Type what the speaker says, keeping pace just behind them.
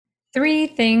Three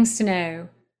things to know.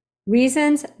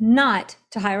 Reasons not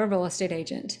to hire a real estate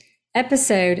agent.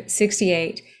 Episode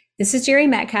 68. This is Jerry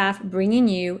Metcalf bringing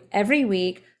you every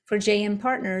week for JM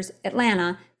Partners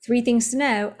Atlanta, 3 things to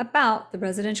know about the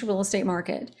residential real estate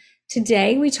market.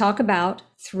 Today we talk about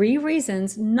 3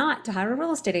 reasons not to hire a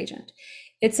real estate agent.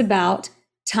 It's about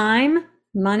time,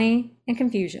 money, and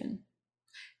confusion.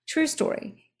 True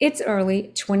story. It's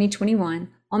early 2021,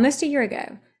 almost a year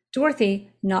ago. Dorothy,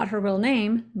 not her real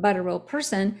name, but a real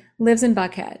person, lives in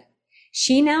Buckhead.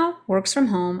 She now works from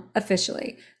home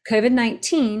officially.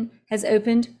 COVID-19 has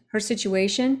opened her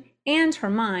situation and her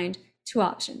mind to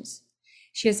options.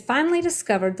 She has finally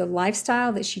discovered the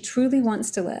lifestyle that she truly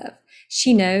wants to live.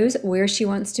 She knows where she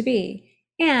wants to be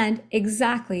and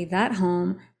exactly that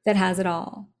home that has it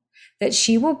all, that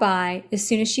she will buy as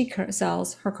soon as she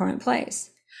sells her current place.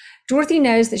 Dorothy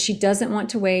knows that she doesn't want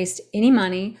to waste any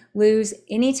money, lose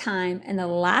any time, and the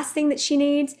last thing that she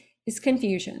needs is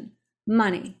confusion,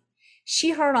 money.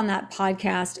 She heard on that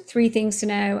podcast, 3 things to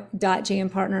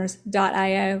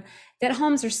know.jmpartners.io, that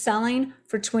homes are selling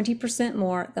for 20%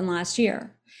 more than last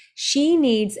year. She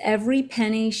needs every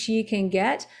penny she can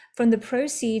get from the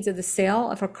proceeds of the sale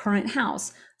of her current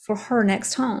house for her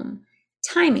next home.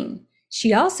 Timing.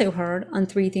 She also heard on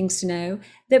 3 things to know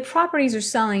that properties are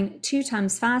selling 2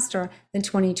 times faster than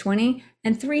 2020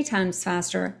 and 3 times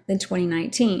faster than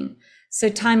 2019. So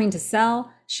timing to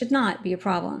sell should not be a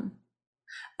problem.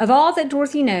 Of all that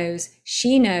Dorothy knows,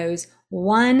 she knows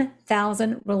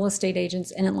 1,000 real estate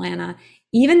agents in Atlanta,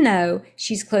 even though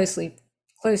she's close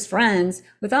friends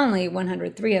with only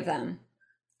 103 of them.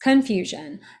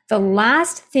 Confusion. The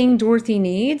last thing Dorothy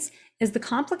needs is the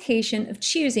complication of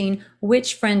choosing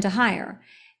which friend to hire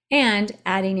and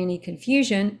adding any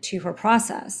confusion to her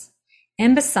process.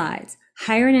 And besides,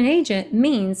 hiring an agent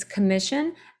means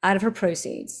commission out of her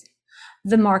proceeds.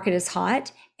 The market is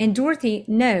hot and Dorothy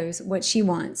knows what she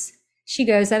wants. She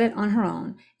goes at it on her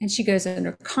own and she goes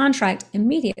under contract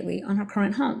immediately on her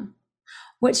current home.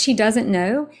 What she doesn't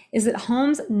know is that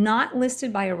homes not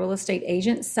listed by a real estate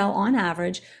agent sell on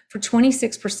average for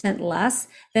 26% less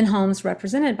than homes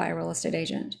represented by a real estate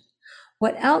agent.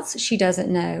 What else she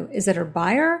doesn't know is that her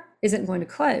buyer isn't going to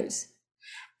close.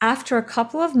 After a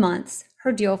couple of months,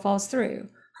 her deal falls through.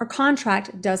 Her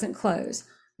contract doesn't close.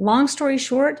 Long story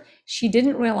short, she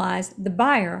didn't realize the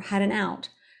buyer had an out.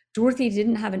 Dorothy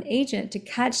didn't have an agent to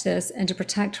catch this and to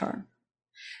protect her.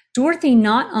 Dorothy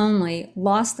not only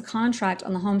lost the contract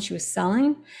on the home she was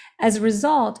selling, as a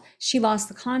result, she lost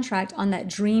the contract on that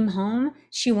dream home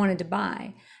she wanted to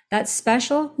buy. That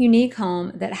special, unique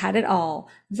home that had it all,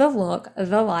 the look,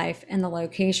 the life, and the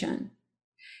location.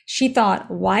 She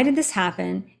thought, why did this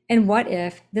happen? And what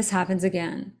if this happens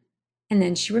again? And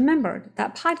then she remembered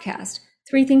that podcast,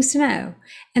 3 things to know,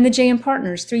 and the JM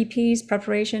Partners 3 Ps,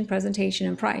 preparation, presentation,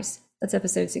 and price. That's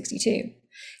episode 62.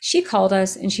 She called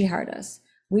us and she hired us.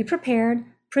 We prepared,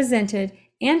 presented,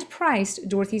 and priced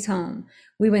Dorothy's home.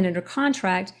 We went under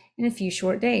contract in a few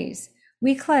short days.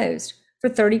 We closed for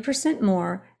 30%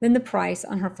 more than the price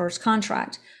on her first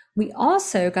contract. We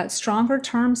also got stronger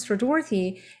terms for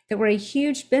Dorothy that were a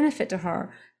huge benefit to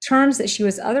her, terms that she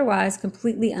was otherwise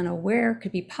completely unaware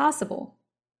could be possible.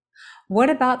 What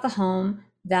about the home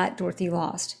that Dorothy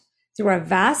lost? Through our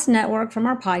vast network from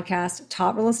our podcast,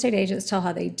 Top Real Estate Agents Tell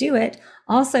How They Do It,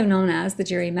 also known as the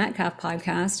Jerry Metcalf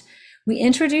Podcast, we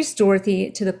introduced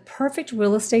Dorothy to the perfect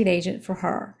real estate agent for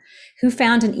her, who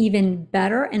found an even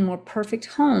better and more perfect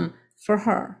home for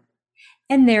her.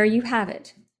 And there you have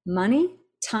it. Money,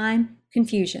 time,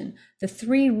 confusion. The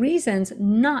 3 reasons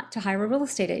not to hire a real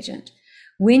estate agent.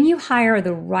 When you hire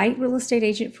the right real estate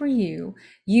agent for you,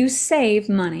 you save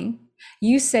money,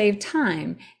 you save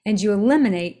time, and you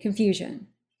eliminate confusion.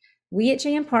 We at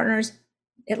JM Partners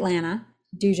Atlanta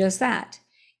do just that.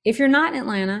 If you're not in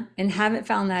Atlanta and haven't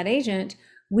found that agent,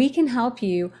 we can help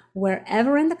you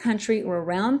wherever in the country or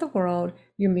around the world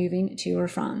you're moving to or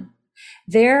from.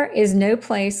 There is no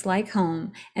place like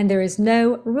home, and there is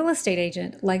no real estate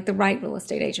agent like the right real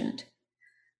estate agent.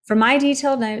 For my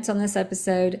detailed notes on this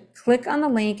episode, click on the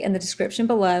link in the description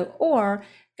below or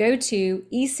go to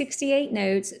E68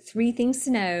 Notes 3 things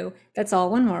to know, that's all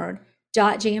one word,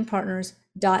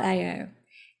 .jmpartners.io.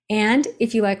 And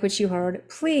if you like what you heard,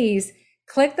 please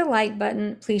click the like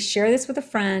button. Please share this with a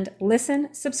friend,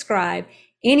 listen, subscribe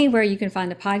anywhere you can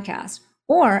find a podcast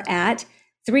or at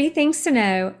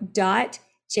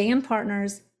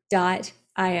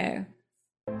 3thingstoKnow.jmpartners.io.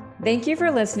 Thank you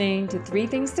for listening to 3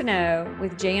 Things to Know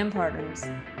with JM Partners,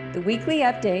 the weekly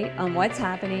update on what's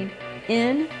happening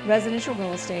in residential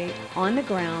real estate on the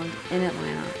ground in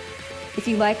Atlanta. If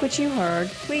you like what you heard,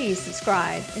 please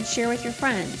subscribe and share with your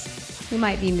friends. who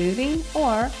might be moving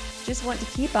or just want to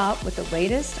keep up with the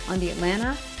latest on the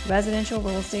Atlanta residential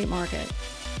real estate market.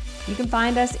 You can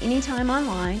find us anytime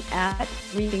online at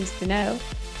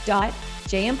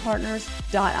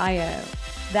 3thingstoKnow.jmpartners.io.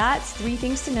 That's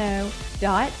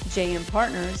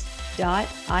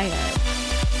 3thingstoKnow.jmpartners.io.